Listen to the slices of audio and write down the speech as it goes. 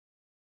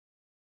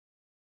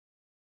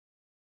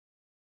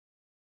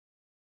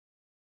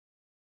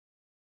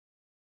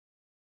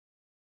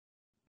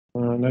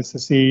Nice to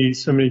see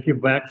so many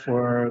people back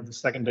for the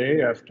second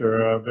day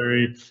after a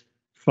very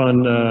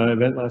fun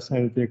event last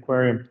night at the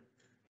aquarium.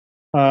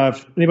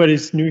 If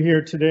anybody's new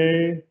here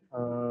today,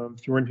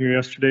 if you weren't here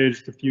yesterday,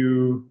 just a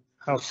few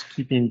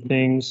housekeeping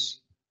things.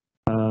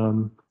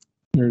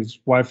 There's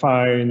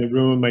Wi-Fi in the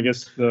room. I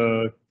guess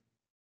the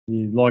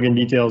login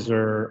details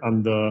are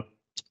on the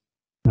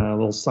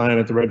little sign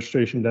at the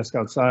registration desk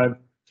outside.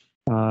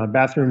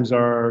 Bathrooms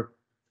are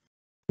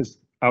just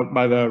out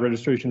by the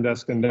registration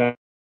desk and down.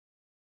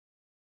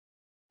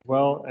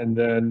 Well, and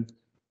then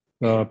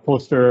the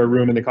poster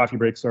room and the coffee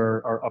breaks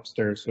are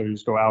upstairs. So you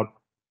just go out,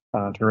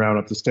 turn around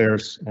up the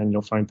stairs, and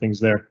you'll find things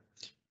there.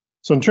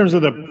 So in terms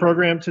of the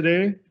program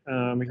today,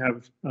 we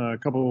have a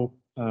couple,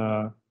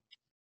 both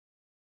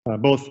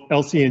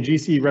LC and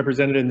GC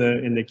represented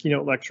in the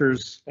keynote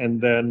lectures, and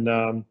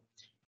then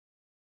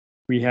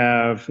we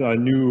have a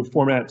new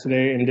format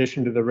today in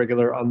addition to the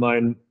regular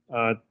online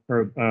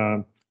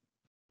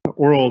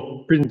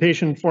oral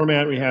presentation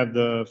format. We have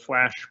the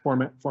flash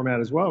format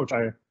as well, which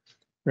I'm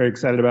very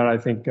excited about. I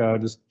think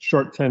just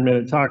short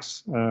 10-minute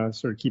talks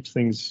sort of keeps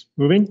things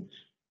moving.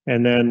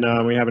 And then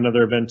we have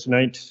another event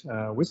tonight,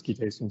 whiskey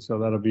tasting, so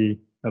that'll be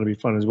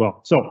fun as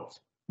well. So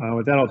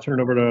with that, I'll turn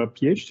it over to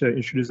PH to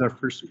introduce our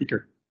first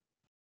speaker.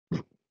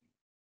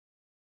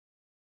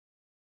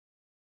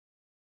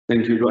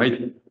 Thank you,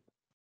 Dwight.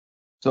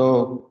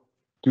 So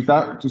to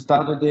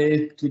start the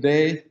day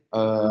today,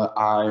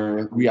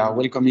 we are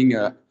welcoming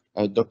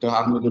Dr.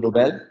 Arnaud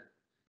Delobel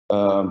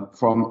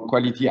from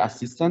Quality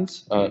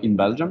Assistance in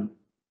Belgium.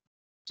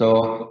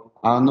 So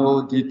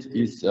Arnaud did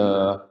his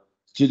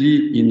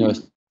study in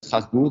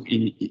Strasbourg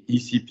in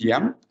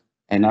ECPM,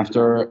 and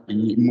after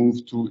he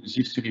moved to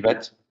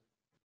Gif-sur-Yvette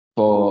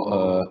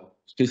for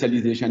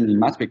specialization in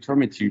mass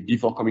spectrometry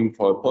before coming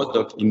for a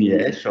postdoc in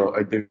Liège, or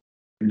at the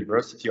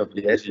University of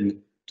Liège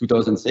in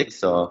 2006.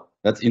 So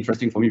that's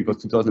interesting for me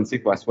because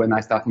 2006 was when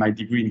I started my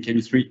degree in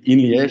chemistry in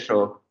Liège.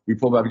 So we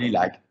probably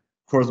like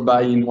crossed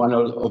by in one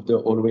of the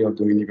hallway of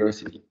the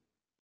university.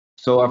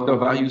 So after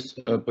various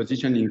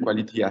positions in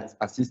quality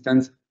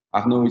assistance,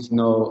 Arnaud is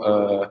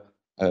now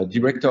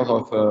director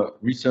of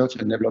research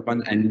and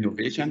development and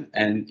innovation,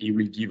 and he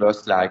will give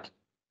us like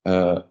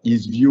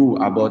his view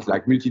about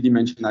like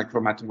multidimensional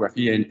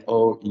chromatography and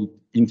how it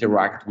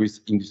interacts with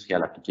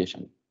industrial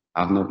application.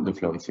 Arnaud, the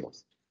floor is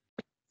yours.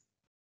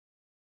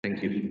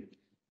 Thank you.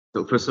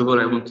 So first of all,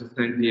 I want to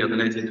thank the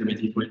organizing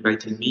committee for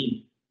inviting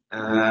me.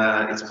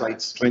 It's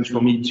quite strange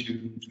for me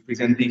to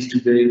present this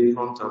today in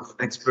front of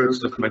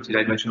experts of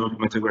multidimensional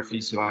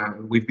chromatography. So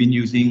we've been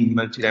using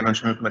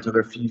multidimensional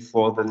chromatography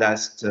for the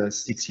last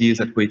 6 years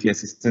at Quality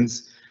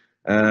Assistance.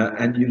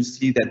 And you'll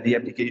see that the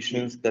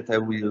applications that I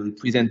will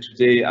present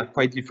today are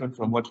quite different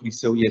from what we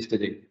saw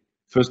yesterday.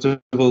 First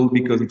of all,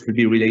 because it will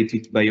be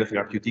related to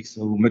biotherapeutics,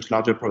 so much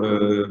larger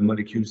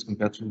molecules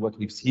compared to what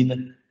we've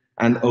seen.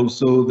 And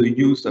also the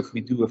use of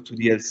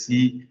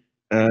 2D-LC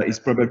is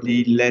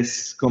probably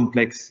less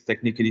complex,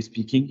 technically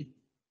speaking.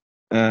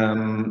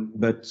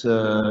 But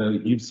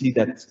you'll see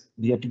that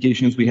the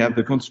applications we have,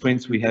 the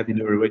constraints we have in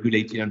a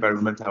regulated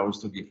environment are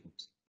also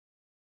different.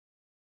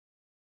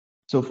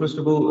 So first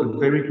of all, a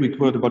very quick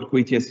word about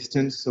Quality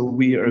Assistance. So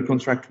we are a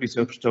contract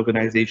research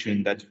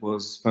organization that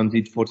was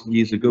founded 40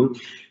 years ago.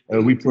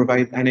 We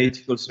provide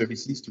analytical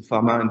services to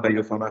pharma and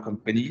biopharma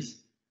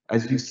companies.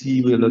 As you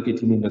see, we are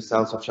located in the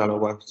south of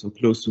Charleroi, so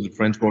close to the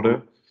French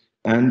border.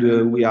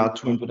 And we are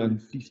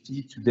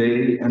 250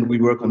 today, and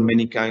we work on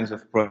many kinds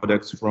of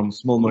products from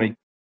small molecules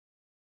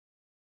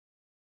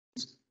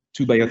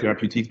to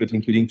biotherapeutics, but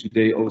including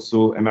today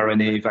also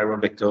mRNA,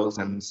 viral vectors,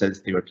 and cell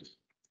therapy.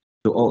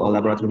 So all our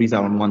laboratories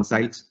are on one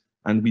site,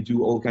 and we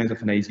do all kinds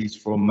of analysis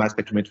from mass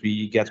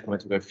spectrometry, gas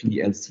chromatography,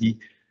 LC,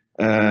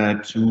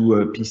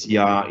 to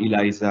PCR,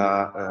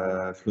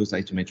 ELISA, flow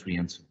cytometry,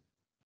 and so on.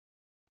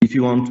 If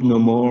you want to know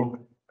more,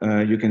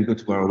 you can go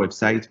to our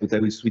website, but I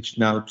will switch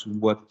now to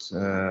what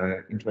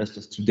interests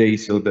us today,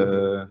 so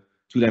the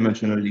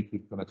two-dimensional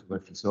liquid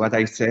chromatography. So as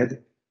I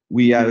said,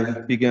 we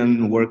have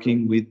begun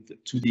working with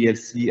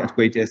 2D-LC at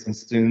Quality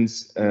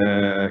Assistance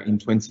in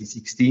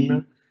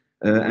 2016.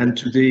 And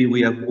today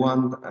we have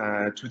one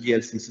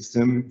 2D-LC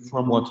system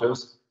from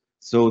Waters.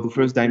 So the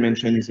first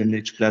dimension is an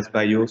H-class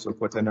bio, so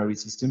quaternary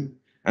system,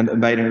 and a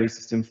binary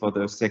system for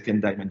the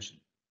second dimension.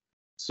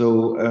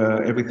 So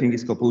everything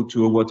is coupled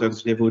to a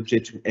Waters level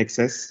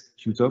J2XS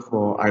tutor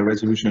for high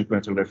resolution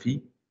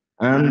chromatography.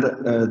 And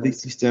this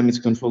system is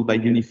controlled by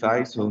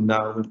Unify, so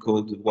now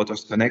called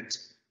Waters Connect,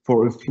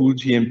 for a full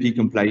GMP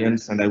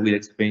compliance, and I will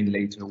explain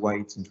later why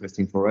it's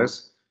interesting for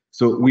us.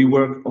 So we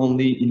work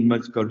only in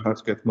multiple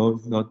hard cut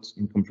mode, not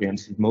in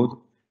comprehensive mode.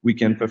 We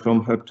can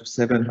perform up to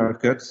 7 hard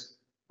cuts.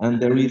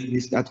 And there is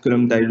this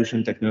at-column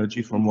dilution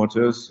technology from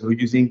Waters. So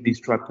using these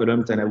trap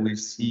columns, and I will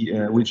see,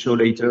 we'll show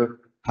later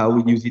how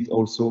we use it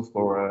also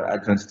for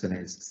advanced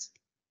analysis.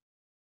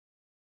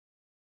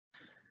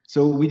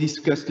 So we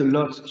discussed a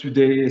lot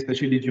today,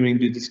 especially during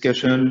the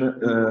discussion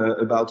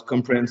about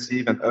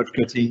comprehensive and hard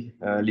cutting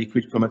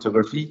liquid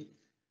chromatography.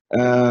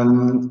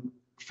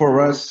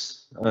 for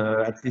us,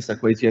 at least at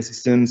Quality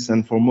Assistance,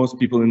 and for most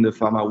people in the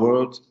pharma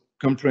world,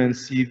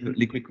 comprehensive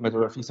liquid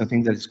chromatography is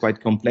something that is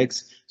quite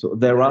complex. So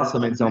there are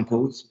some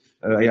examples.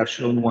 I have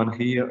shown one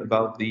here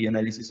about the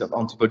analysis of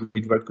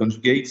antibody-drug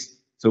conjugates.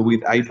 So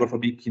with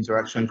hydrophobic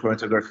interaction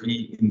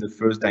chromatography in the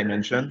first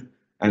dimension,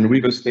 and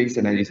reverse phase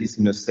analysis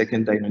in the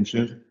second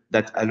dimension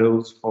that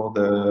allows for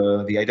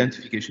the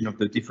identification of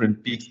the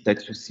different peaks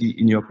that you see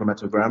in your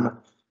chromatogram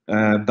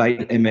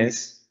by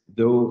MS,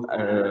 though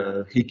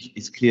HIC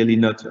is clearly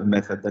not a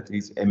method that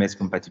is MS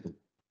compatible.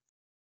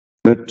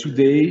 But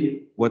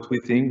today, what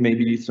we think,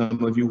 maybe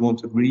some of you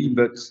won't agree,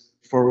 but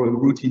for a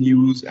routine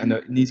use and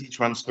an easy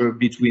transfer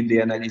between the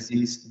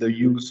analysis, the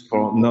use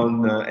for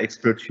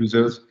non-expert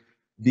users,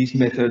 this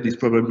method is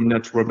probably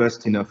not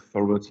robust enough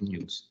for routine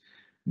use.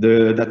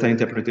 The data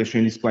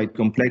interpretation is quite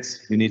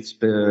complex. You need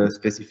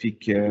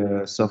specific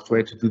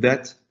software to do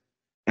that.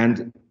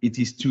 And it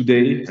is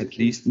today, at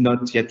least,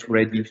 not yet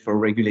ready for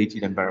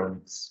regulated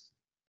environments.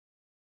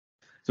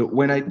 So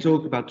when I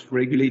talk about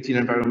regulated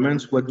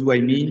environments, what do I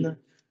mean?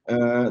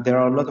 There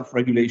are a lot of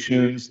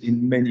regulations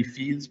in many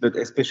fields, but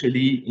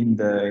especially in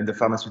the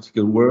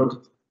pharmaceutical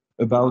world,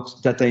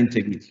 about data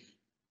integrity.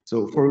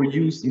 So for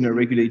use in a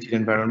regulated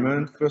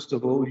environment, first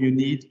of all, you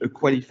need a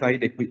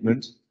qualified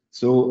equipment.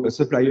 So a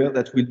supplier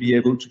that will be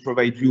able to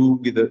provide you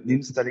with an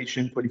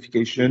installation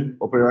qualification,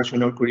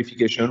 operational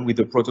qualification with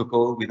a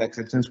protocol, with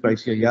acceptance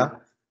criteria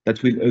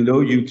that will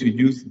allow you to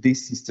use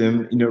this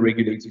system in a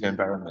regulated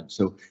environment.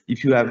 So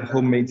if you have a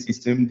homemade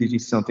system, this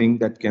is something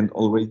that can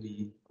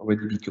already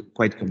be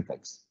quite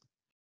complex.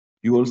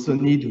 You also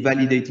need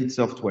validated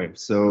software.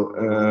 So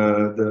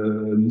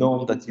the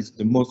norm that is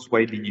the most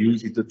widely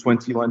used is the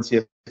 21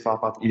 CFR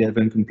Part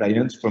 11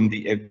 compliance from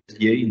the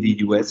FDA in the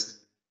US.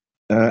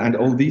 And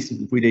all this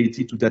is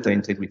related to data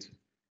integrity.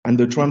 And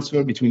the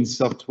transfer between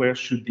software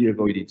should be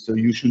avoided. So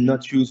you should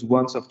not use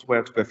one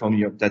software to perform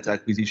your data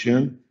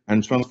acquisition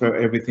and transfer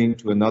everything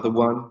to another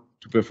one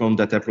to perform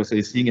data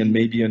processing and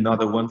maybe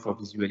another one for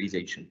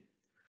visualization.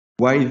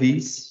 Why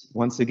this?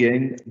 Once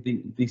again,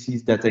 this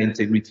is data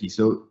integrity.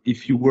 So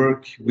if you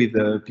work with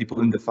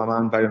people in the pharma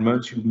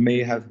environment, you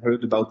may have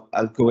heard about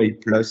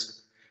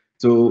ALCO8+.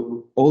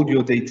 So all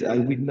your data, I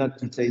will not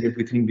detail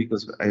everything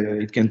because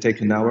it can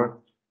take an hour,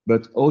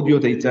 but all your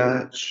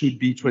data should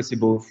be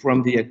traceable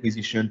from the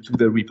acquisition to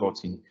the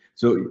reporting.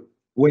 So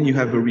when you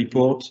have a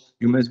report,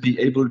 you must be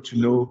able to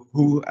know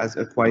who has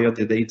acquired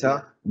the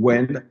data,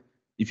 when,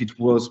 if it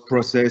was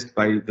processed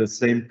by the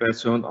same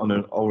person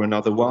or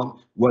another one,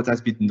 what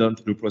has been done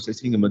through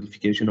processing, a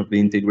modification of the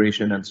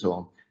integration, and so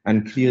on.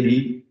 And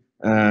clearly,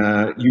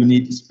 you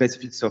need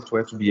specific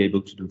software to be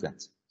able to do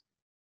that.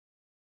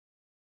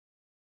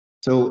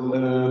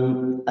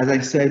 So, as I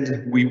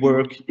said, we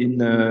work in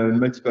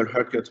multiple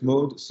haircut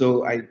mode,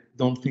 so I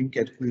don't think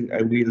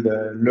I will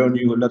learn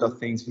you a lot of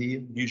things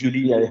here.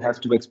 Usually, I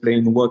have to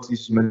explain what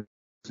is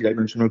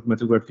multidimensional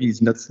chromatography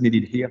is not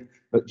needed here,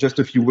 but just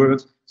a few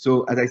words.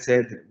 So, as I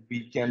said,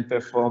 we can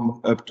perform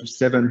up to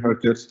 7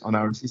 haircuts on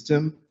our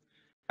system.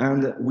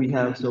 And we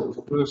have, so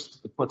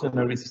first, a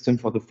quaternary system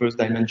for the first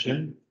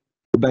dimension,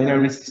 a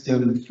binary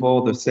system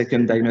for the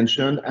second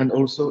dimension, and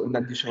also an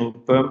additional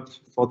pump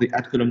for the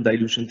at-column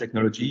dilution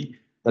technology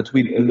that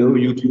will allow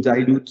you to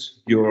dilute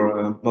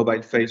your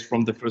mobile phase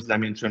from the first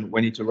dimension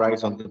when it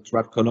arrives on the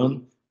trap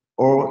column,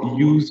 or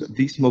use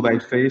this mobile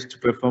phase to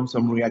perform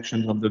some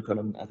reactions on the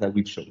column, as I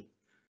will show.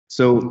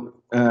 So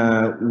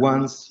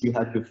once you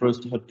have the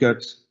first hot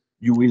cut,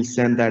 you will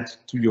send that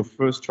to your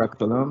first trap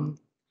column,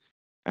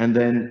 and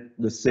then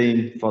the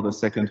same for the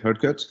second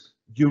hot cut.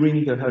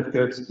 During the hot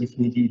cut, if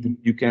needed,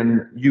 you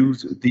can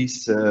use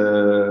this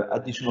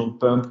additional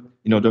pump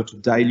in order to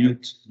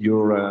dilute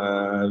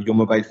your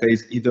mobile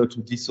phase, either to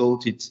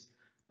dissolve it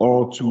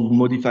or to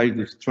modify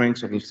the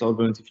strength of the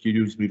solvent if you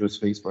use reverse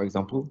phase, for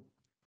example.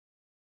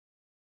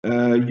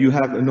 You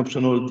have an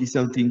optional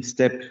desalting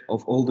step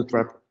of all the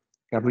trap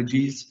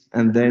cartridges,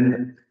 and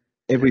then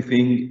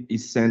everything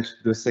is sent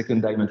to the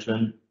second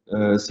dimension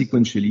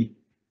sequentially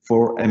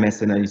for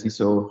MS analysis,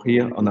 so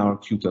here on our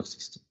QTOF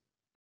system.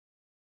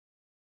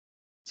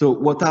 So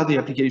what are the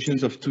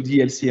applications of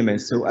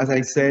 2D-LCMS? So as I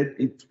said,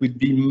 it will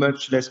be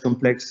much less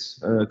complex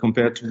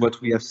compared to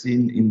what we have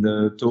seen in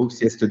the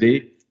talks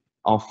yesterday.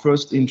 Our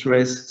first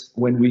interest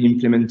when we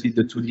implemented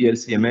the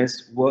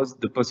 2D-LCMS was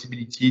the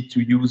possibility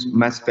to use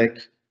mass spec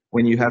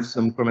when you have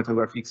some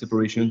chromatographic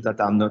separations that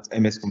are not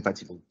MS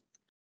compatible.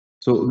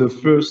 So the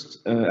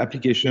first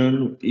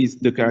application is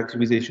the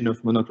characterization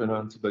of monoclonal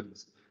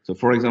antibodies. So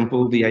for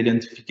example, the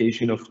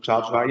identification of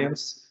charge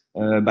variants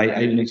by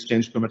ion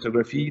exchange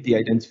chromatography, the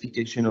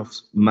identification of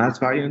mass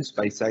variants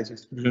by size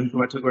exclusion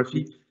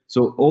chromatography.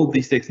 So all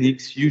these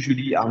techniques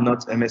usually are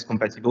not MS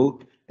compatible,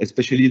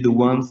 especially the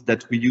ones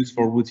that we use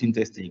for routine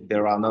testing.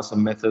 There are now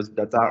some methods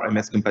that are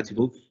MS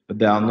compatible, but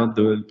they are not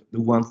the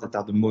ones that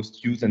are the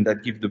most used and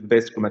that give the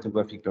best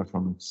chromatographic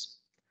performance.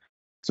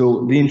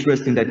 So the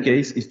interest in that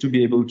case is to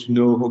be able to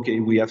know, okay,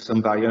 we have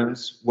some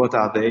variants, what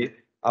are they?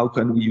 How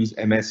can we use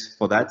MS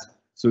for that?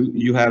 So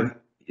you have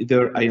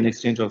either ion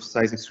exchange of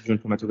size exclusion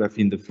chromatography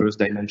in the first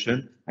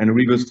dimension and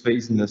reverse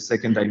phase in the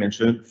second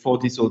dimension for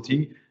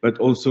desalting, but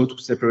also to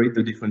separate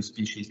the different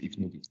species if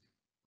needed.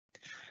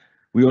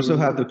 We also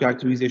have the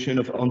characterization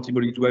of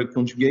antibody-drug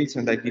conjugates,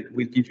 and I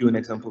will give you an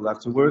example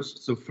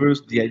afterwards. So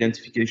first, the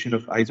identification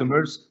of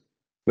isomers,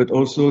 but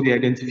also the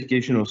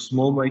identification of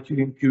small molecule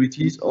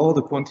impurities or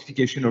the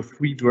quantification of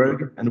free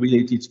drug and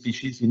related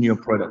species in your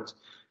product.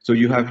 So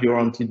you have your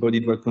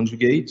antibody-drug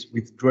conjugate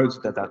with drugs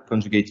that are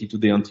conjugated to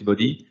the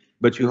antibody,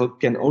 but you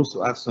can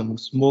also have some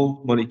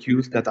small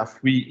molecules that are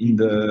free in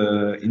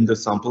the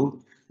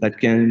sample that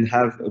can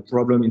have a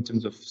problem in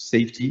terms of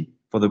safety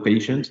for the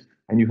patient,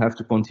 and you have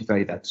to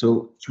quantify that.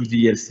 So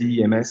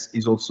 2D-LC/MS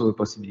is also a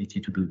possibility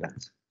to do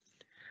that.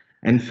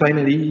 And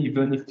finally,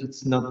 even if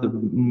it's not the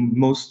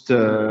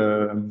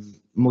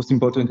most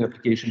important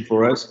application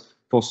for us,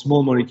 for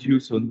small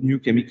molecules or new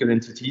chemical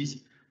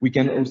entities, we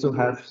can also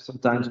have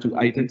sometimes to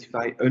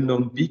identify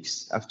unknown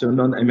peaks after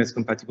non-MS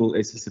compatible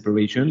LC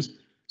separations.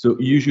 So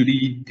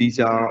usually these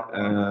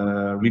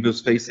are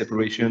reverse phase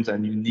separations,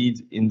 and you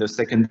need in the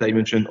second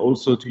dimension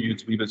also to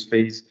use reverse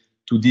phase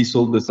to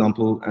dissolve the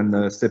sample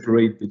and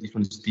separate the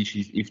different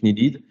species if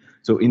needed.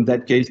 So in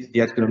that case,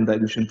 the at-column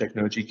dilution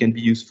technology can be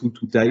useful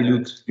to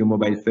dilute your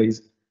mobile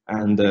phase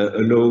and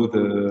allow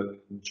the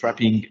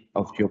trapping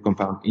of your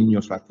compound in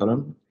your trap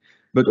column.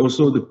 But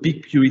also the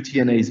peak purity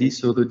analysis,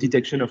 so the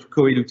detection of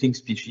co-eluting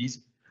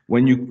species.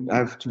 When you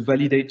have to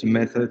validate a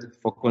method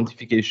for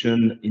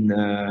quantification in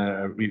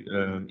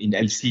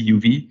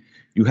LC-UV,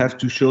 you have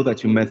to show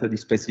that your method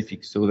is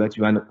specific, so that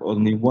you have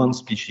only one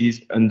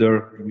species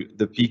under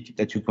the peak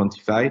that you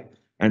quantify,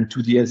 and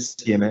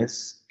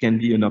 2D-LCMS can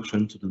be an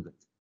option to do that.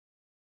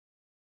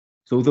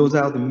 So those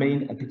are the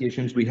main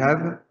applications we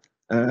have.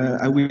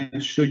 I will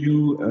show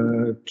you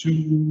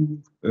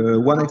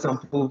one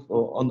example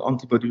on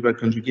antibody-drug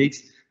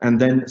conjugates, and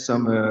then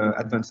some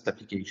advanced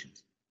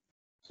applications.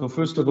 So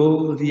first of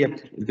all,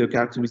 the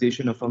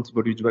characterization of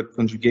antibody-drug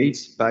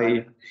conjugates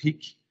by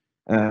HIC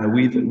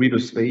with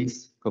reverse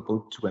phase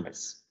coupled to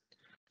MS.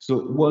 So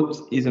what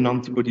is an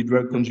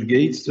antibody-drug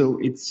conjugate? So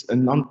it's a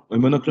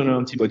monoclonal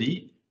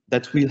antibody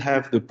that will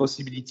have the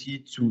possibility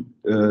to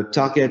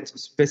target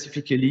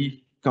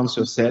specifically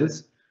cancer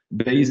cells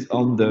based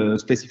on the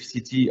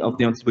specificity of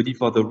the antibody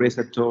for the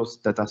receptors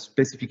that are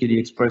specifically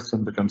expressed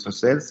on the cancer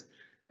cells.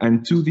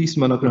 And to this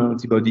monoclonal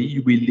antibody,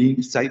 you will link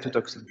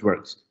cytotoxic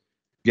drugs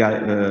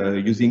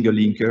using a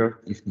linker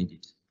if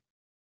needed.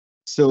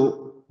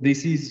 So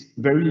this is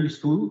very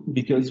useful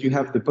because you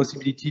have the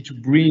possibility to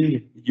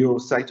bring your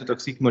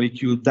cytotoxic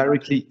molecule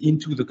directly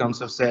into the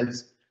cancer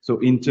cells. So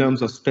in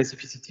terms of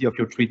specificity of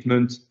your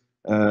treatment,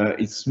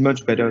 it's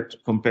much better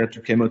compared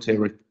to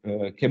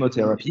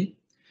chemotherapy.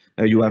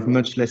 You have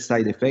much less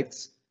side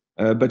effects,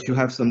 but you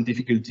have some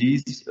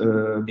difficulties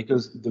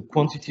because the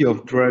quantity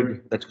of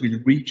drug that will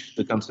reach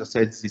the cancer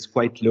cells is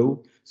quite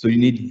low. So you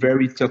need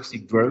very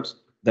toxic drugs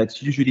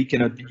that usually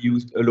cannot be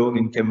used alone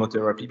in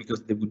chemotherapy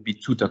because they would be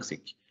too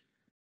toxic.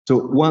 So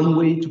one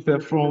way to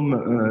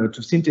perform,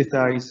 to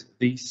synthesize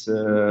this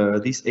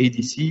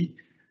ADC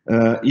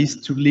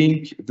is to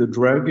link the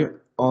drug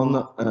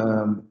on,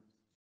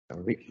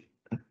 sorry,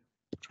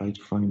 try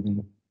to find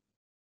the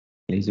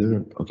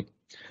laser, okay.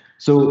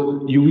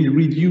 So you will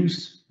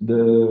reduce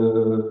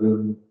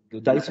the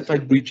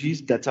disulfide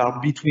bridges that are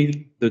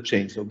between the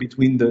chains, so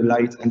between the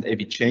light and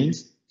heavy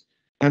chains.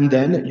 And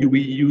then you will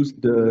use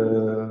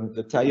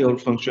the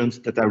thiol functions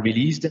that are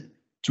released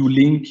to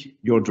link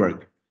your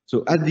drug.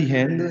 So at the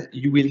end,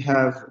 you will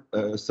have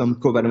some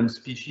covalent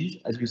species,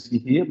 as you see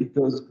here,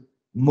 because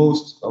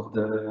most of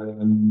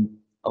the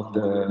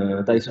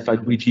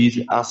disulfide bridges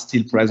are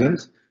still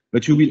present,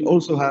 but you will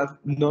also have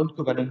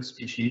non-covalent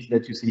species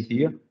that you see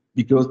here,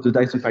 because the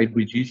disulfide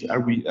bridges are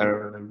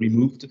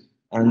removed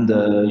and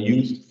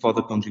used for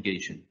the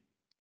conjugation.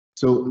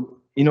 So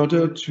in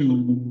order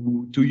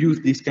to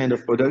use this kind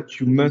of product,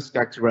 you must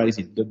characterize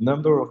it. The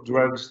number of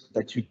drugs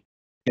that you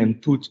can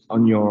put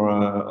on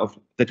your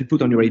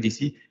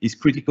ADC is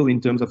critical in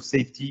terms of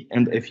safety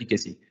and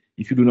efficacy.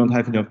 If you do not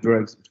have enough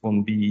drugs, it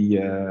won't be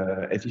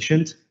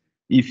efficient.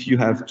 If you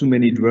have too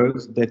many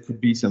drugs, there could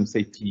be some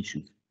safety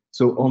issues.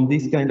 So on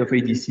this kind of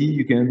ADC,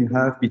 you can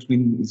have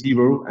between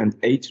 0 and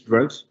 8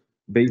 drugs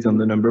based on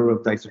the number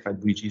of disulfide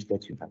bridges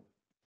that you have.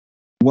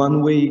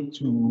 One way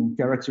to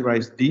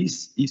characterize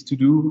this is to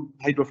do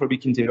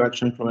hydrophobic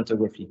interaction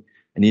chromatography.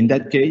 And in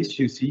that case,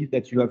 you see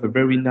that you have a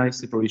very nice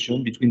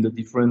separation between the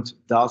different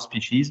DAR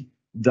species.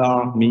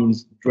 DAR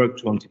means drug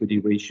to antibody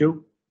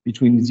ratio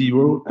between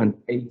 0 and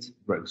 8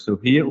 drugs. So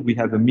here we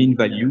have a mean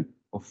value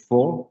of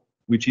 4,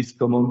 which is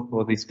common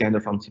for this kind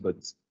of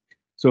antibodies.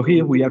 So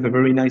here we have a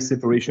very nice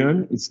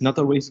separation. It's not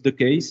always the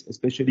case,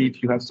 especially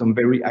if you have some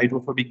very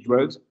hydrophobic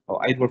drugs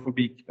or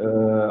hydrophobic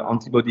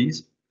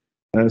antibodies.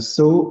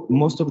 So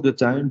most of the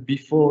time,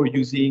 before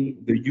using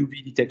the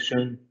UV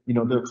detection in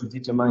order to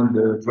determine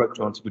the drug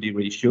to antibody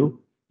ratio,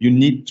 you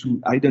need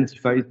to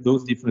identify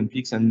those different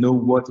peaks and know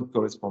what it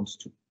corresponds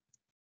to.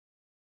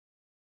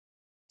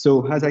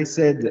 So as I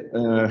said,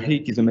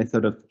 HIC is a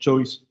method of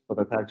choice for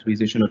the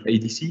characterization of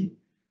ADC.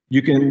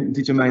 You can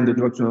determine the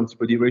drug to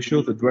antibody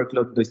ratio, the drug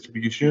load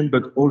distribution,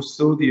 but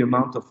also the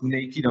amount of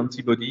naked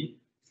antibody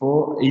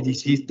for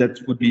ADCs that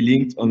would be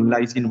linked on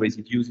lysine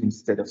residues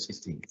instead of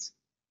cysteines.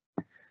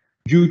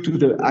 Due to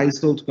the high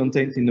salt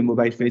content in the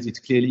mobile phase, it's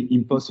clearly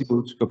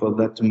impossible to couple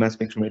that to mass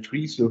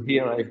spectrometry. So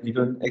here I've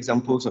given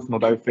examples of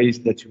mobile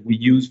phase that we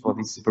use for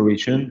this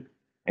separation.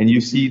 And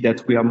you see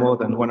that we are more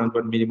than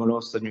 100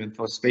 millimolar sodium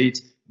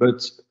phosphate,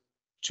 but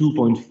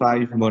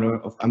 2.5 molar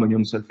of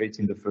ammonium sulfate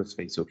in the first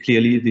phase. So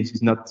clearly, this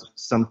is not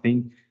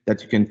something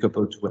that you can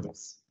couple to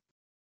MS.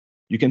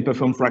 You can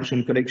perform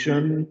fraction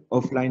collection,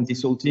 offline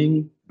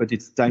desalting, but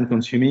it's time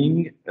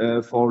consuming.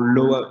 For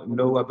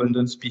low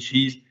abundance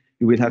species,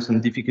 you will have some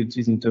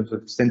difficulties in terms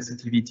of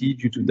sensitivity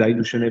due to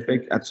dilution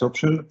effect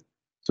adsorption.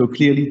 So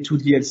clearly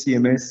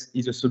 2D-LCMS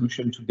is a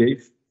solution today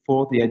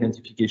for the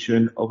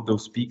identification of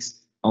those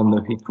peaks on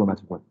the heat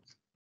chromatography.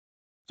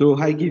 So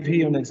I give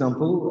here an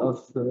example of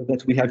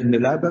that we have in the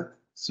lab.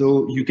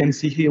 So you can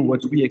see here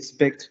what we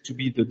expect to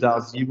be the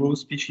DAR0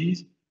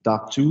 species,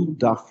 DAR2,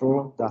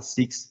 DAR4,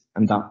 DAR6,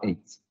 and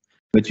DAR8.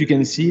 But you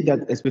can see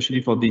that,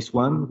 especially for this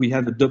one, we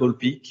have a double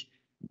peak,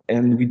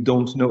 and we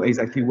don't know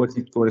exactly what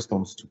it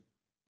corresponds to.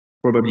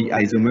 Probably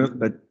isomers,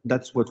 but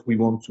that's what we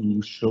want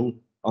to show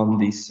on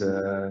this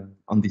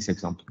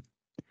example.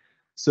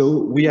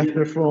 So we have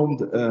performed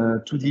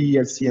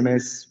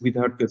 2D-LCMS with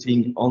hard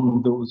cutting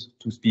on those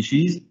two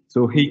species.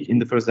 So HIC in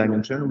the first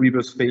dimension,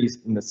 reverse phase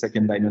in the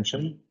second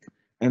dimension,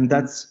 and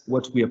that's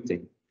what we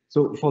obtained.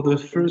 So for the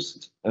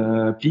first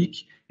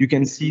peak, you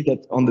can see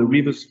that on the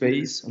reverse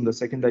phase, on the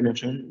second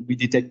dimension, we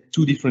detect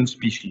two different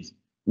species.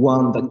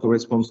 One that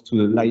corresponds to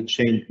the light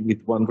chain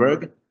with one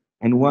drug,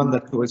 and one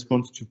that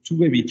corresponds to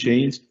two heavy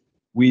chains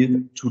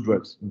with two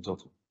drugs in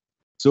total.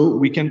 So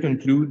we can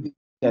conclude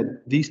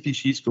that these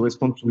species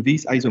correspond to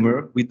this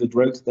isomer with the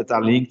drugs that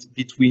are linked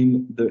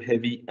between the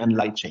heavy and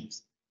light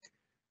chains.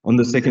 On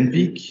the second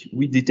peak,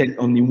 we detect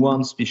only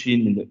one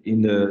species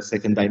in the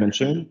second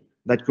dimension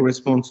that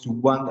corresponds to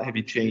one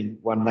heavy chain,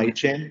 one light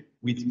chain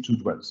with two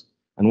drugs.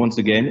 And once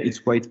again, it's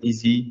quite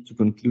easy to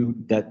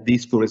conclude that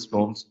this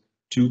corresponds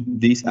to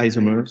these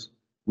isomers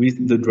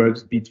with the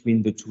drugs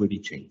between the two heavy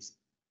chains.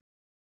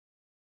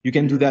 You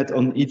can do that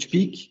on each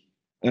peak.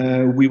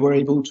 We were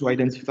able to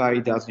identify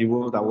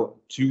DAR0,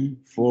 DAR2,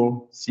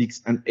 4,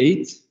 6, and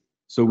 8.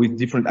 So with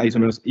different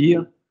isomers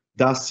here.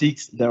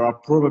 DAR6, there are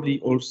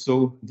probably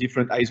also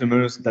different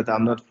isomers that are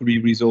not fully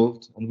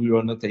resolved, and we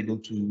were not able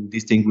to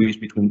distinguish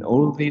between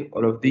all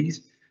of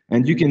these.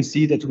 And you can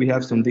see that we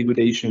have some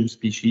degradation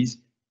species,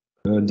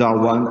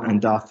 DAR1 and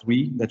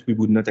DAR3, that we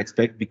would not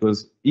expect,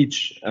 because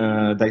each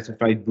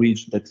disulfide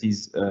bridge that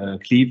is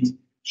cleaved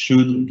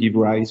should give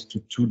rise to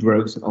two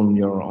drugs on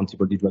your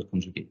antibody-drug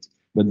conjugate.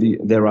 But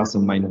there are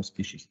some minor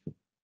species too.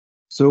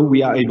 So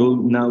we are able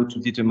now to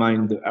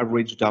determine the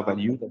average DAR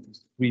value, that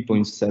is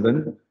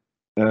 3.7,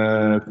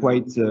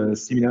 quite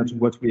similar to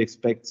what we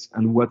expect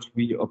and what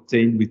we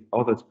obtain with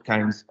other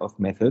kinds of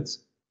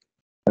methods.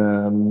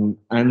 And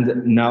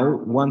now,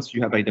 once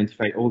you have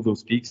identified all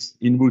those peaks,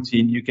 in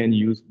routine, you can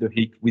use the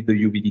HIC with the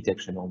UV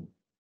detection only.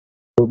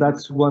 So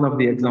that's one of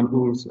the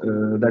examples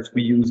that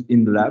we use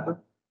in the lab.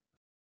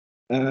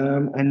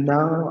 And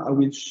now I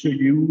will show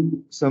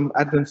you some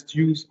advanced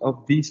use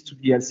of this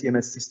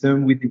 2D-LCMS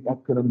system with the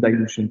at-column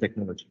dilution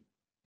technology.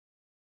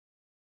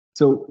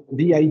 So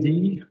the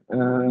idea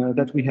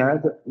that we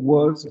had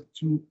was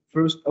to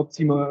first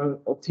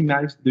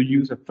optimize the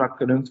use of trap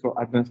columns for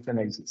advanced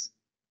analysis.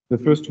 The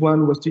first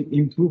one was to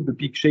improve the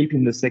peak shape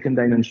in the second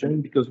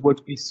dimension, because what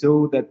we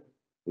saw that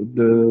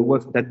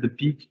the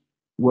peak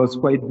was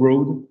quite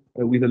broad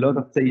with a lot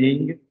of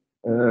tailing.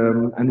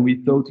 And we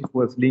thought it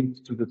was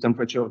linked to the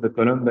temperature of the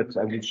column, but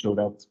I will show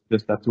that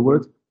just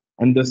afterwards.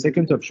 And the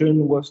second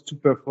option was to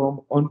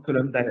perform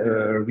on-column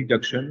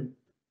reduction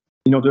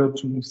in order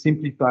to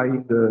simplify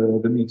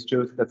the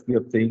mixtures that we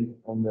obtained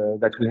and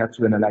that we had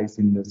to analyze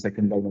in the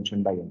second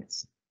dimension by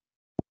MS.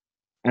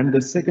 And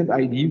the second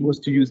idea was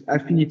to use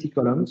affinity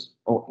columns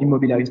or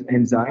immobilized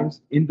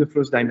enzymes in the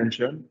first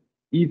dimension,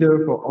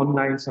 either for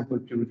online sample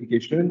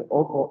purification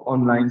or for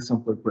online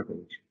sample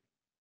preparation.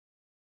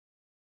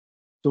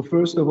 So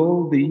first of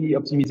all, the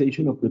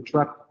optimization of the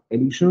trap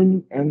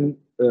elution and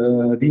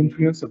the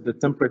influence of the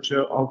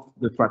temperature of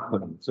the trap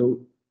column. So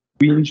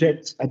we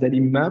inject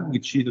adalimumab,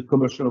 which is a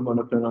commercial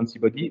monoclonal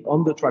antibody,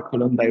 on the trap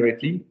column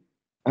directly,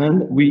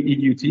 and we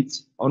elute it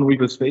on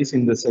reverse phase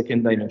in the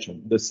second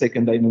dimension. The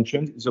second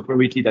dimension is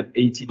operated at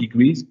 80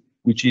 degrees,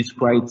 which is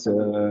quite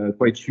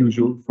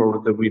usual for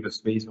the reverse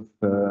phase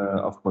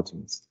of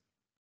proteins.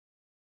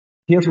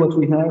 Here's what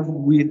we have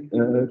with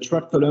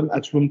trap column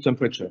at room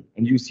temperature.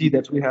 And you see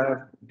that we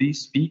have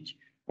this peak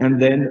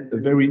and then a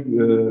very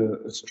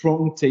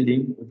strong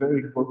tailing, a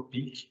very broad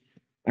peak.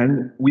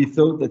 And we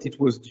thought that it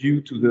was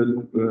due to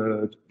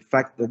the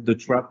fact that the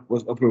trap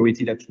was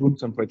operated at room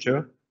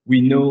temperature.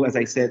 We know, as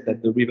I said,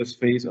 that the reverse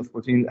phase of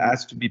protein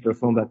has to be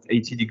performed at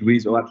 80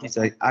 degrees or at least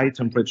at high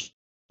temperature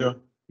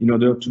in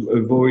order to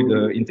avoid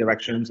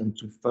interactions and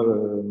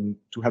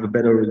to have a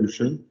better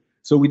resolution.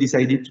 So we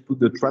decided to put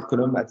the trap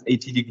column at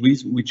 80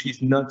 degrees, which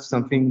is not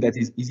something that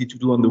is easy to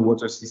do on the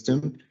water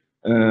system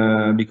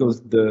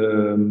because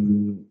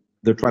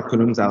the trap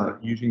columns are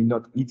usually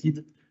not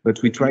heated, but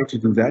we try to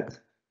do that.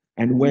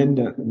 And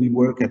when we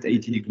work at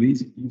 80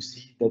 degrees, you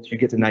see that you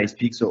get a nice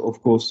peak. So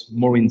of course,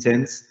 more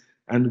intense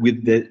and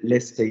with the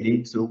less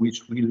staining, so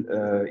which will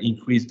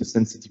increase the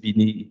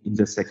sensitivity in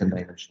the second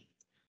dimension.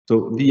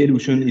 So the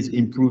elution is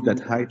improved at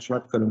high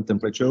trap column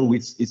temperature,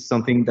 which is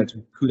something that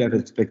we could have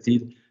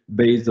expected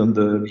based on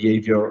the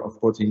behavior of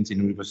proteins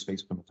in reverse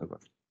phase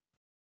chromatography.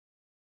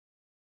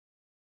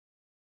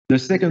 The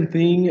second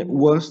thing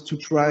was to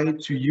try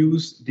to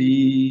use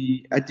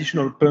the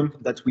additional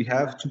pump that we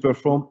have to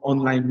perform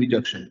online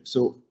reduction.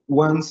 So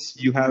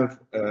once you have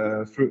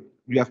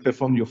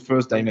performed your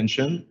first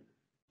dimension,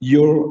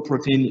 your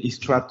protein is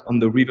trapped on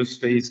the reverse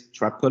phase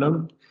trap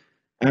column.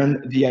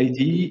 And the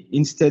idea,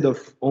 instead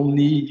of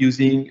only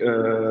using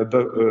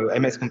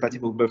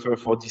MS-compatible buffer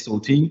for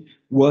desalting,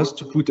 was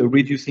to put a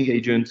reducing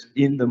agent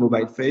in the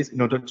mobile phase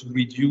in order to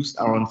reduce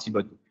our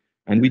antibody.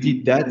 And we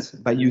did that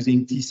by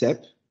using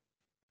TCEP.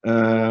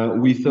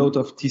 We thought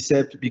of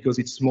TCEP because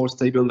it's more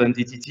stable than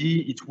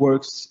DTT. It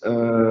works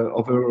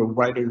over a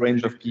wider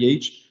range of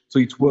pH. So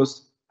it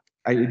was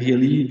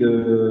ideally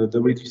the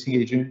reducing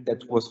agent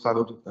that was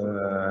followed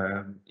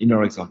in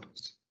our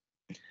examples.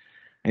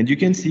 And you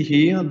can see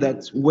here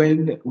that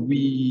when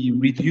we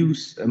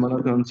reduce a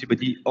monoclonal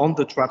antibody on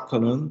the trap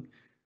column,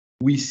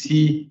 we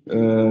see,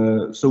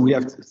 so we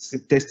have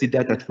tested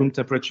that at room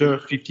temperature,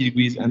 50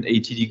 degrees and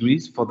 80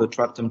 degrees for the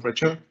trap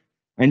temperature.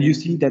 And you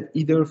see that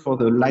either for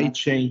the light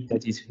chain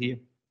that is here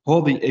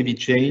or the heavy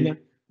chain,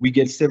 we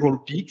get several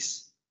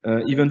peaks.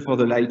 Even for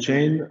the light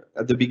chain,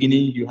 at the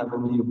beginning, you have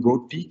only a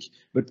broad peak,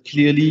 but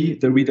clearly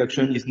the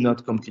reduction is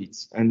not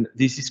complete. And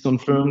this is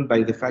confirmed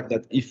by the fact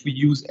that if we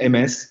use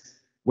MS,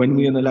 when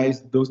we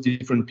analyze those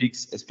different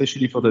peaks,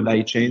 especially for the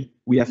light chain,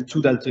 we have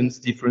 2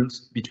 Daltons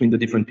difference between the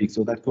different peaks.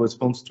 So that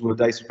corresponds to a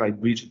disulfide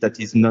bridge that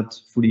is not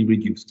fully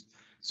reduced.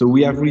 So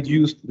we have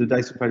reduced the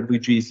disulfide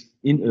bridges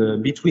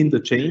in between the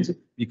chains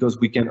because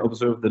we can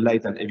observe the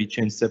light and heavy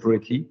chains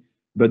separately,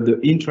 but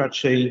the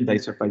intra-chain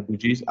disulfide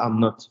bridges are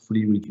not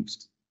fully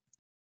reduced.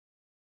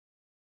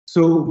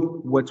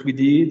 So what we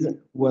did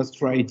was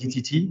try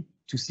DTT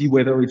to see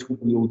whether it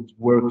would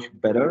work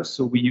better.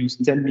 So we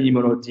used 10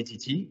 millimolar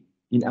DTT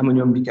in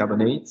ammonium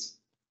bicarbonate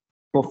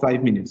for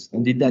 5 minutes.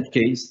 And in that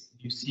case,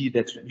 you see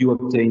that you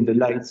obtain the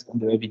light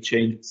and the heavy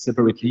chain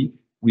separately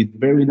with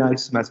very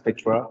nice mass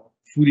spectra,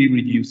 fully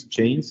reduced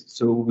chains.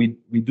 So we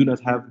do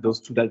not have those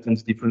 2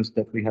 Daltons difference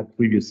that we had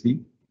previously.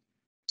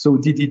 So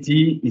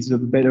DTT is a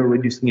better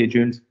reducing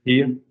agent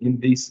here in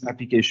this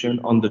application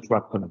on the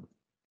trap column.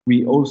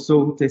 We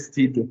also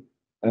tested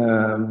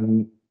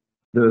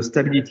the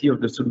stability of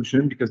the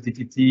solution because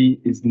DTT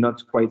is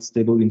not quite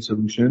stable in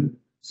solution.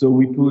 So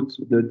we put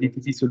the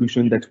DTT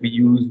solution that we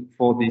use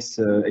for this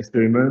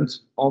experiment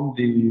on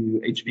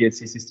the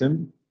HPLC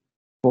system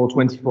for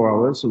 24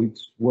 hours. So it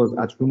was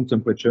at room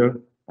temperature,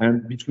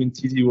 and between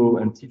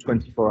T0 and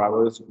T24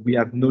 hours, we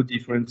have no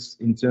difference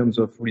in terms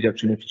of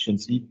reduction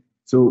efficiency.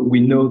 So we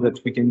know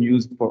that we can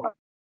use for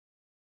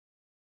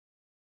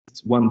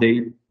one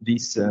day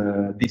this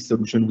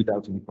solution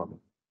without any problem.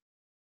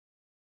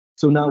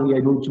 So now we are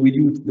able to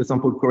reduce the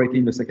sample correctly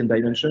in the second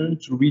dimension,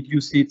 to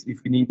reduce it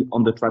if we need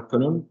on the trap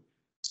column.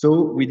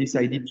 So we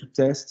decided to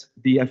test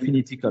the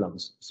affinity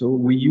columns. So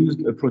we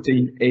used a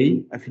protein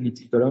A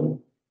affinity column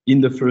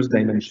in the first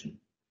dimension.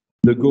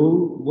 The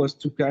goal was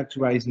to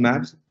characterize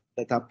maps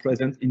that are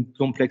present in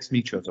complex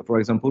mixtures. So for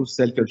example,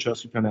 cell culture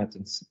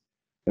supernatant.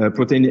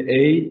 Protein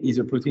A is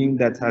a protein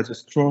that has a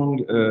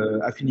strong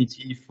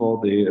affinity for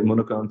the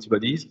monoclonal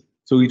antibodies.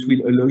 So it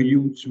will allow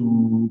you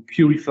to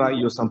purify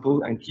your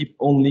sample and keep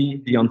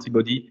only the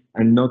antibody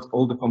and not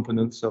all the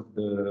components of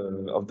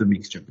the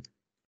mixture.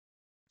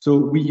 So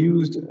we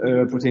used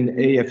protein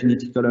A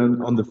affinity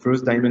column on the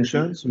first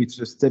dimension. So it's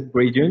a step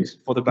gradient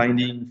for the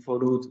binding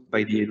followed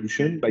by the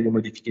elution, by the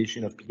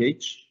modification of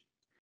pH.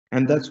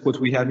 And that's what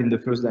we have in the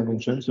first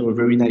dimension. So a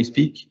very nice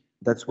peak.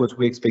 That's what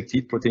we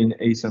expected. Protein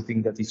A is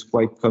something that is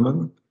quite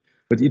common,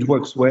 but it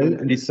works well.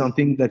 And it's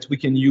something that we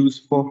can use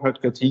for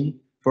hard cutting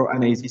for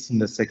analysis in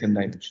the second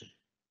dimension.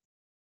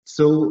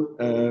 So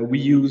we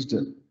used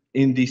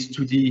in this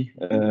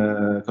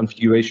 2D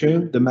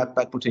configuration, the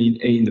map-pack protein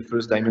A in the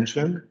first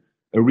dimension,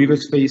 a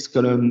reverse phase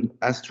column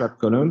as trap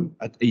column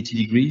at 80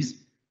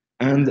 degrees,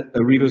 and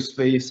a reverse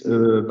phase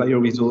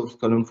bioresolved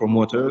column from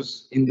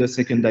waters in the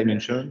second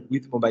dimension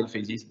with mobile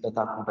phases that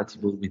are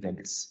compatible with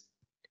MS.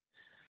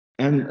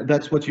 And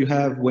that's what you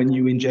have when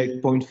you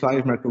inject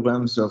 0.5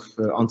 micrograms of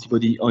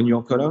antibody on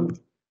your column,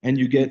 and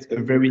you get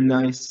a very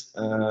nice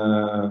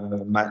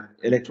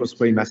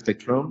electrospray mass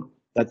spectrum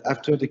that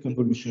after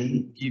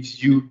deconvolution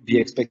gives you the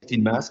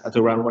expected mass at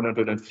around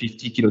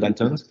 150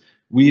 kilodaltons,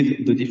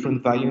 with the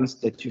different variants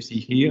that you see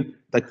here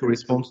that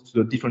corresponds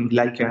to the different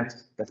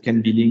glycans that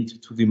can be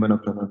linked to the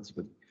monoclonal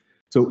antibody.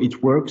 So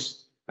it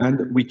works,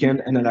 and we can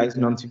analyze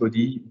an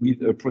antibody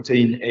with a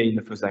protein A in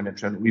the first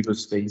dimension,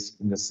 reverse phase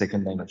in the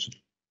second dimension.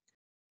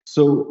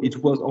 So it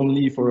was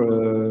only for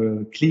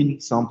a clean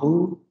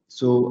sample.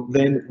 So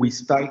then we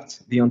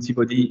spiked the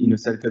antibody in a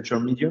cell culture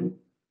medium.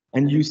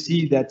 And you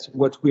see that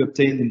what we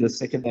obtained in the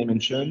second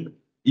dimension,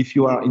 if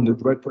you are in the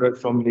drug product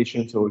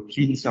formulation, so a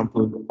clean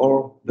sample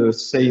or the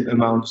same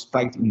amount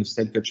spiked in the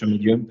cell culture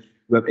medium,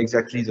 you have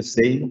exactly the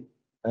same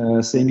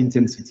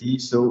intensity.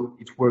 So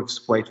it works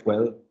quite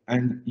well.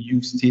 And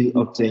you still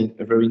obtain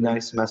a very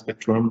nice mass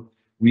spectrum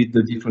with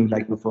the different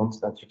glycoforms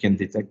that you can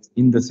detect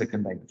in the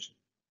second dimension.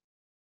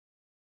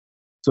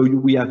 So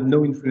we have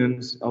no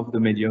influence of the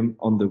medium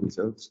on the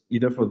results,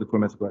 either for the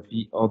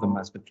chromatography or the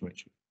mass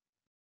spectrometry.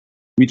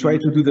 We try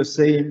to do the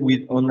same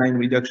with online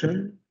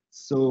reduction.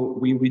 So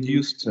we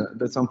reduced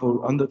the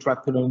sample on the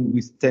trap column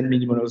with 10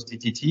 millimoles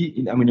DTT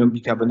in ammonium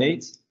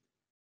bicarbonate.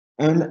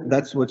 And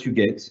that's what you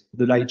get,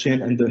 the light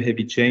chain and the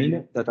heavy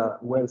chain that are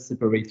well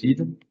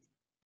separated.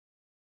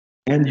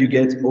 And you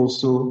get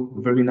also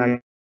very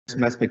nice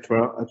mass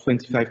spectra at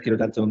 25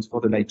 kilodaltons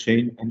for the light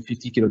chain and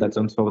 50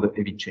 kilodaltons for the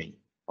heavy chain.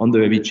 On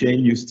the heavy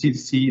chain, you still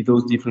see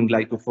those different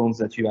glycoforms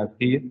that you have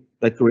here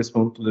that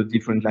correspond to the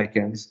different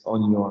glycans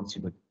on your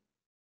antibody.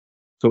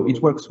 So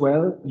it works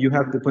well. You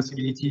have the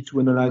possibility to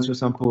analyze your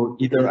sample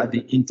either at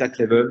the intact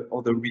level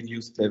or the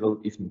reduced level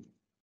if needed.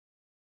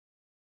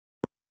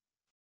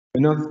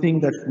 Another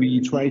thing that we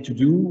tried to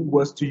do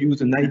was to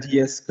use an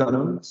IDS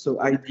column. So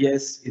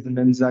IDS is an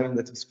enzyme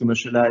that is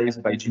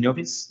commercialized by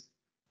Genovis,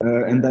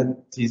 and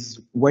that is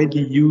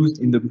widely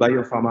used in the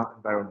biopharma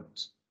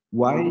environment.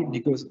 Why?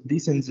 Because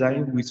this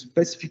enzyme will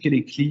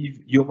specifically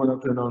cleave your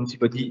monoclonal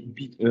antibody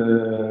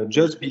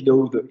just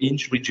below the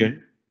inch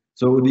region.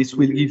 So this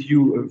will give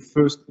you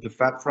first the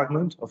Fab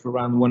fragment of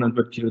around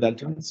 100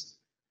 kilodaltons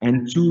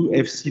and two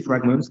FC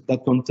fragments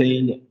that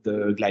contain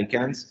the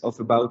glycans of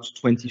about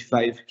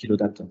 25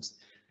 kilodaltons.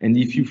 And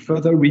if you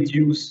further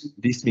reduce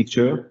this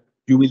mixture,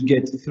 you will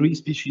get three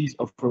species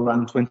of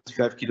around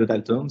 25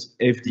 kilodaltons,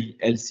 FD,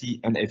 LC,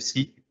 and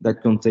FC,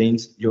 that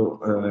contains your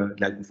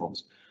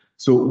glycoforms.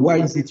 So why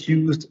is it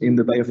used in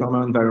the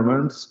biopharma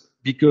environment?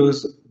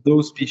 Because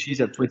those species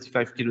at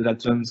 25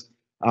 kilodaltons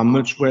are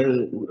much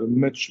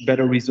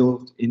better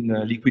resolved in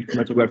liquid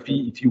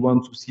chromatography. If you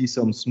want to see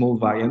some small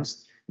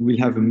variants, you will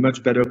have a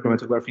much better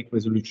chromatographic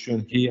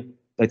resolution here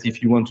than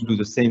if you want to do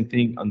the same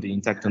thing on the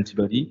intact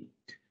antibody.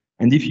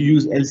 And if you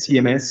use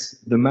LCMS,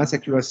 the mass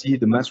accuracy,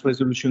 the mass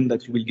resolution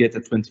that you will get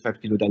at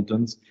 25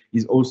 kilodaltons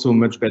is also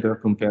much better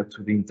compared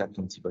to the intact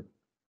antibody.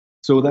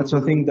 So that's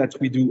something that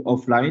we do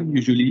offline,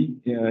 usually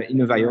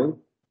in a vial.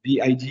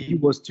 The idea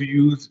was to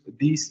use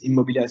this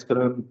immobilized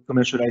column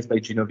commercialized by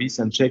Genovis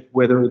and check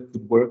whether it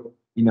would work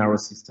in our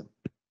system.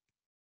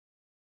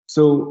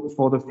 So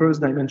for the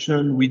first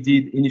dimension, we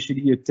did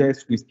initially a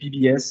test with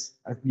PBS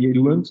at the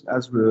eluent,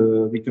 as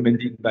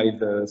recommended by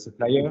the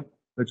supplier,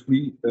 but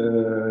we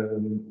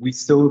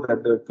saw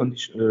that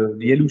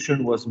the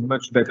elution was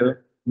much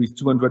better with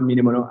 200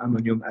 millimolar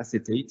ammonium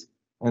acetate.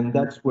 And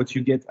that's what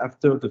you get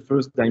after the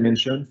first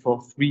dimension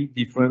for three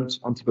different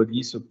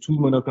antibodies, so two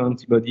monoclonal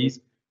antibodies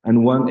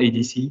and one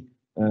ADC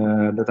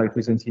that I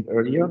presented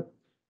earlier.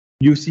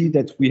 You see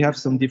that we have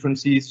some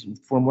differences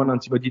from one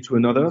antibody to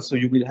another, so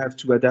you will have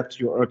to adapt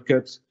your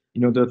hardcut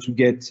in order to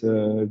get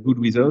good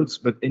results.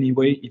 But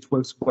anyway, it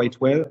works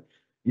quite well.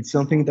 It's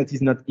something that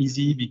is not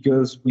easy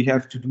because we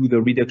have to do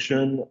the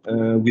reduction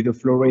with a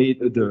flow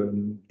rate,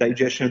 the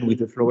digestion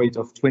with a flow rate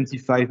of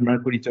 25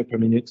 microliter per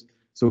minute.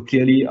 So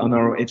clearly on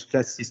our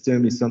H-class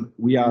system,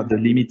 we are the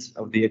limit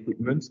of the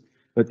equipment.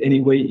 But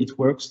anyway, it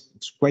works.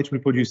 It's quite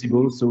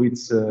reproducible, so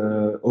it's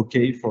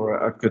okay for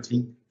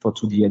hardcutting for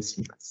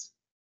 2D-LC mass.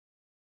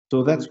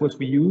 So that's what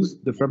we use,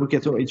 the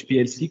Fabricator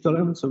HPLC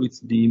column. So it's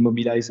the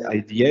immobilized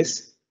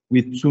IDS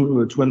with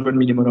 200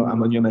 millimolar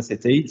ammonium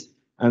acetate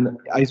and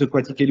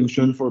isoquatic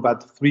elution for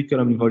about 3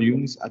 column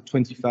volumes at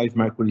 25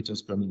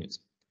 microliters per minute.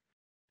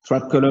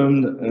 Trap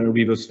column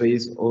reverse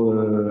phase,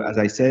 as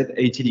I said,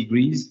 80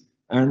 degrees.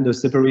 And the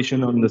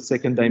separation on the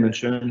second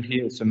dimension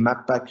here, it's a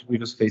map pack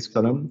reverse phase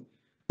column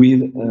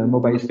with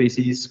mobile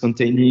phases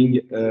containing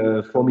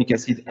formic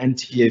acid and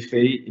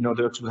TFA in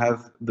order to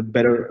have the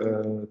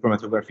better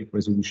chromatographic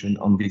resolution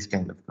on this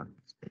kind of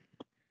columns.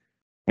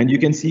 And you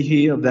can see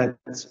here that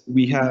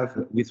we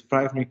have, with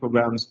 5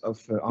 micrograms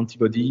of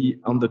antibody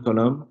on the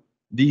column,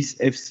 this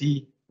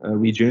FC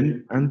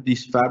region and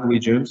this Fab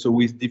region, so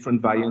with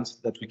different variants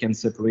that we can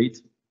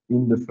separate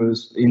in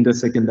the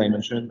second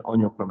dimension on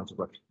your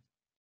chromatography.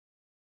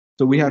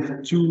 So we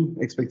have 2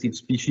 expected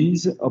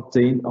species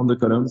obtained on the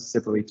columns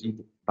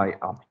separated by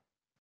R.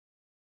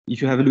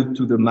 If you have a look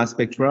to the mass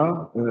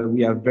spectra,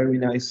 we have very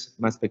nice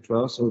mass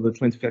spectra. So the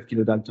 25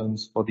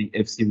 kilodaltons for the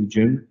FC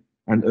region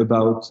and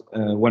about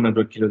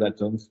 100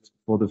 kilodaltons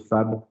for the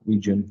Fab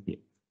region here.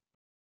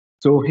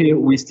 So here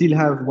we still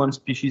have 1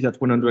 species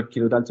at 100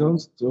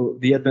 kilodaltons. So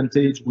the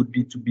advantage would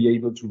be to be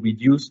able to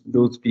reduce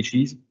those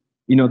species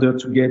in order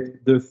to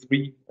get the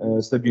 3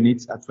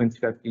 subunits at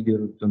 25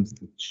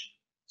 kilodaltons each.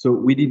 So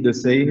we did the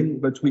same,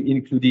 but we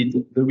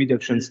included the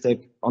reduction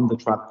step on the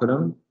trap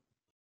column.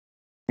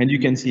 And you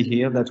can see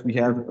here that we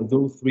have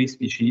those 3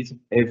 species,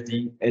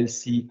 FD,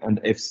 LC,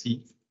 and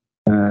FC,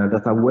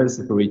 that are well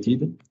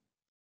separated.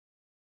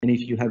 And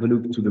if you have a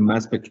look to the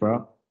mass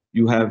spectra,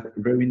 you have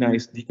very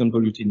nice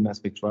deconvoluted mass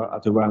spectra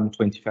at around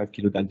 25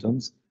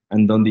 kilodaltons.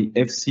 And on the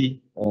FC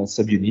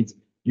subunit,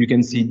 you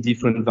can see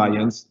different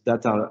variants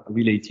that are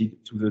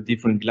related to the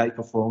different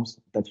glycoforms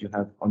that you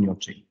have on your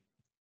chain.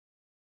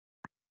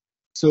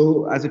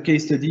 So as a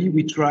case study,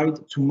 we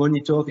tried to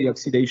monitor the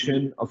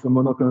oxidation of a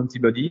monoclonal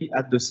antibody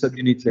at the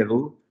subunit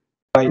level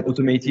by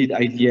automated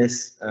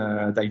IDS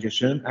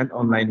digestion and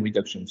online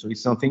reduction. So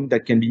it's something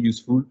that can be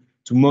useful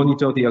to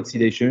monitor the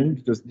oxidation,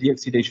 because the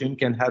oxidation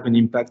can have an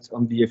impact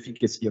on the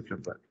efficacy of your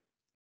drug.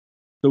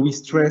 So we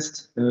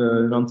stressed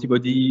an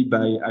antibody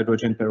by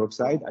hydrogen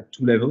peroxide at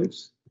 2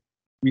 levels.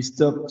 We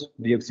stopped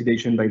the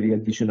oxidation by the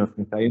addition of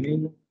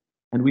methionine,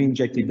 and we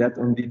injected that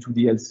on the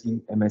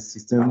 2D-LC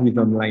system with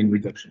online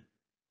reduction.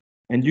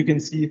 And you can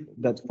see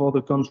that for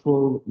the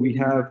control, we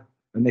have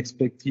an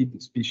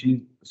expected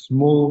species,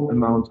 small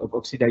amount of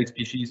oxidized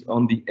species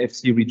on the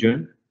FC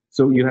region.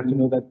 So you have to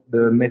know that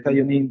the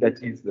methionine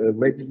that is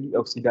readily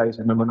oxidized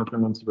in a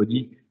monoclonal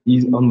antibody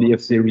is on the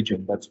FC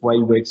region. That's why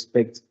we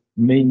expect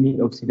mainly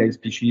oxidized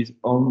species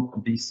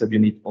on this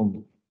subunit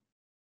only.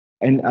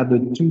 And at the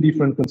 2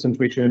 different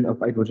concentrations of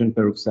hydrogen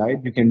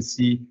peroxide, you can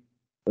see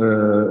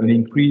an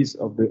increase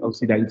of the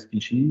oxidized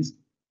species,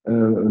 a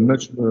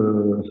much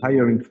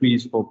higher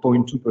increase for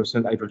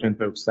 0.2% hydrogen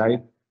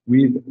peroxide,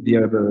 with the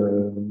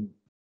other,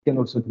 can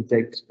also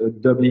detect a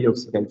doubly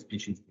oxidized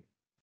species.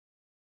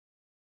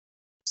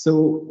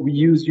 So we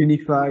use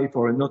Unify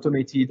for an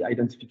automated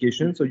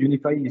identification. So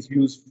Unify is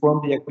used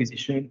from the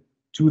acquisition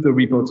to the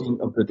reporting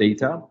of the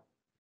data.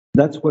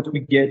 That's what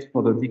we get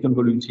for the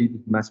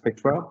deconvoluted mass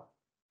spectra.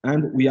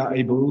 And we are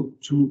able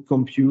to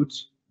compute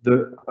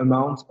the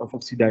amount of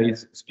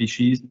oxidized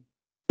species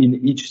in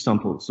each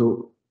sample.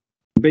 So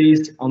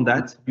based on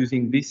that,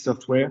 using this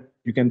software,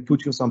 you can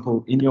put your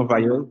sample in your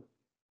vial,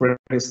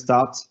 press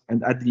start,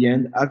 and at the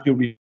end, have your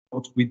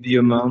report with the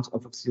amount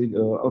of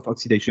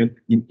oxidation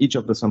in each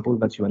of the samples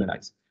that you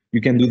analyze.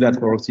 You can do that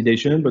for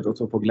oxidation, but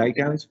also for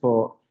glycans.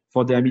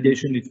 For the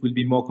amidation, it will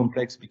be more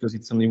complex because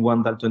it's only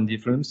 1 Dalton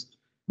difference.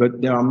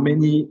 But there are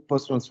many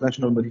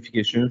post-translational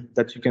modifications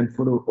that you can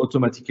follow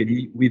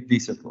automatically with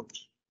this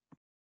approach.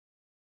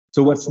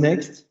 So what's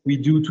next? We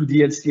do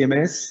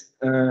 2D-LCMS.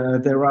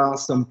 There are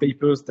some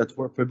papers that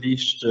were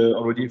published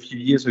already a few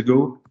years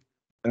ago.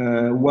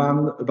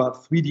 One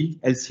about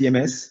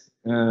 3D-LCMS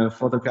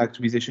for the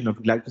characterization of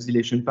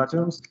glycosylation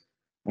patterns,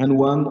 and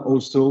one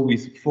also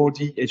with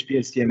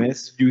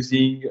 4D-HPLCMS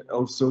using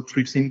also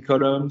trypsin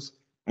columns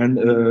and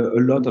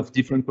a lot of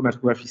different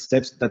chromatography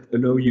steps that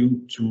allow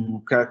you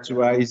to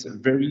characterize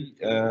very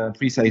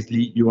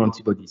precisely your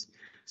antibodies.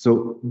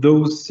 So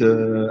those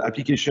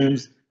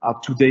applications are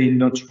today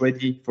not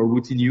ready for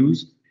routine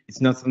use.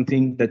 It's not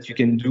something that you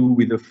can do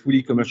with a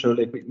fully commercial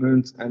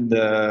equipment and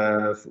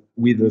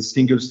with a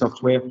single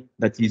software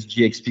that is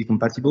GXP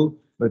compatible.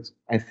 But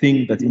I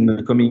think that in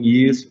the coming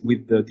years,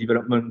 with the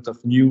development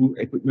of new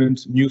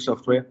equipment, new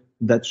software,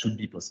 that should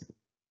be possible.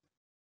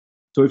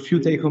 So a few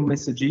take-home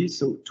messages.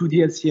 So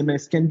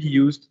 2D-LCMS can be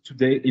used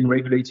today in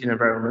regulated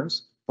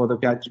environments for the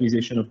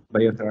characterization of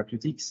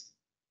biotherapeutics.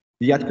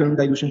 The at-column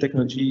dilution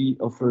technology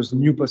offers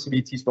new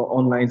possibilities for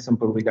online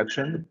sample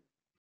reduction.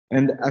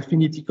 And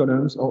affinity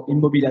columns or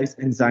immobilized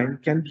enzyme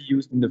can be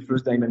used in the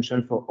first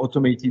dimension for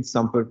automated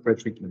sample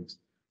pretreatment.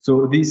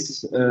 So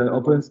this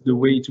opens the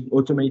way to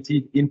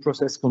automated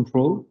in-process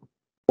control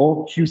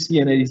or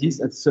QC analysis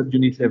at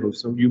subunit level.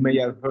 So you may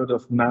have heard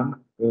of MAM,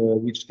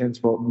 which stands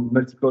for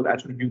multiple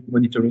attribute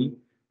monitoring,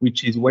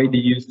 which is widely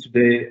used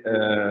today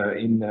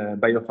in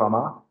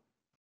biopharma.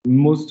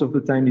 Most of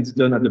the time it's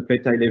done at the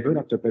peptide level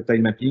after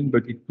peptide mapping,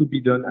 but it could be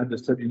done at the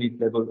subunit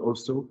level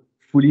also,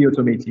 fully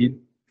automated,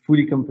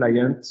 fully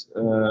compliant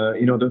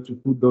in order to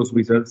put those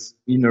results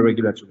in a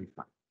regulatory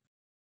file.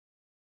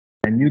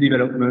 And new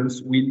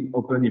developments will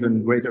open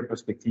even greater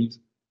perspectives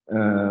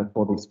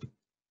for this.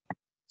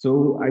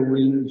 So I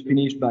will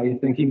finish by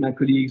thanking my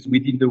colleagues who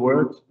did the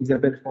work,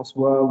 Isabelle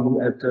Francois, who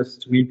helped us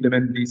to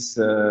implement this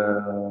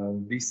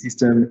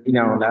system in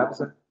our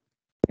labs.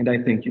 And I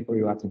thank you for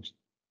your attention.